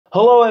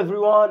Hello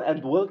everyone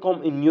and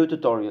welcome in new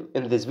tutorial.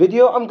 In this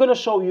video I'm gonna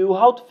show you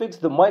how to fix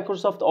the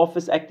Microsoft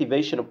Office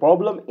activation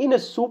problem in a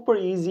super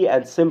easy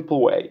and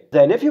simple way.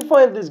 Then if you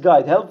find this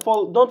guide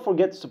helpful, don't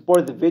forget to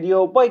support the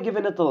video by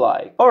giving it a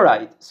like.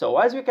 Alright, so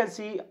as you can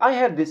see I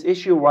have this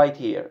issue right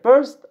here.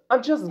 First,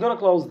 I'm just gonna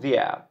close the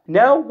app.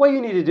 Now what you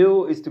need to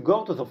do is to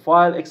go to the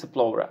File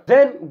Explorer.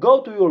 Then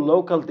go to your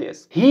local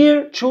disk.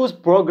 Here choose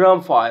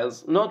Program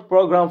Files, not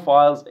Program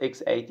Files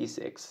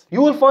x86.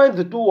 You will find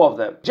the two of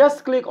them.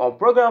 Just click on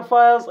Program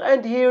Files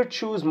and here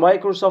choose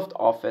Microsoft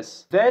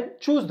Office. Then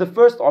choose the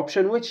first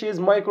option, which is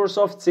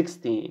Microsoft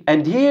 16.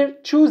 And here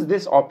choose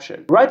this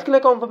option. Right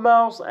click on the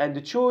mouse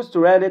and choose to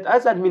run it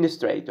as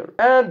administrator.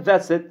 And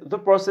that's it, the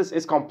process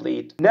is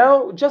complete.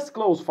 Now just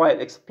close File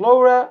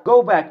Explorer,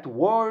 go back to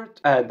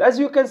Word, and as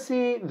you can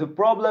see the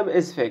problem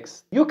is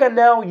fixed. You can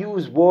now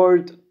use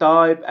Word,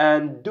 type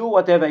and do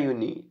whatever you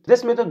need.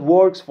 This method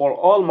works for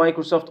all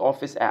Microsoft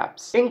Office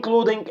apps,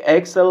 including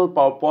Excel,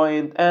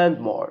 PowerPoint and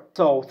more.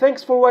 So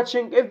thanks for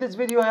watching. If this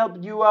video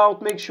helped you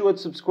out, make sure to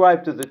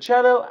subscribe to the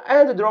channel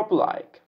and drop a like.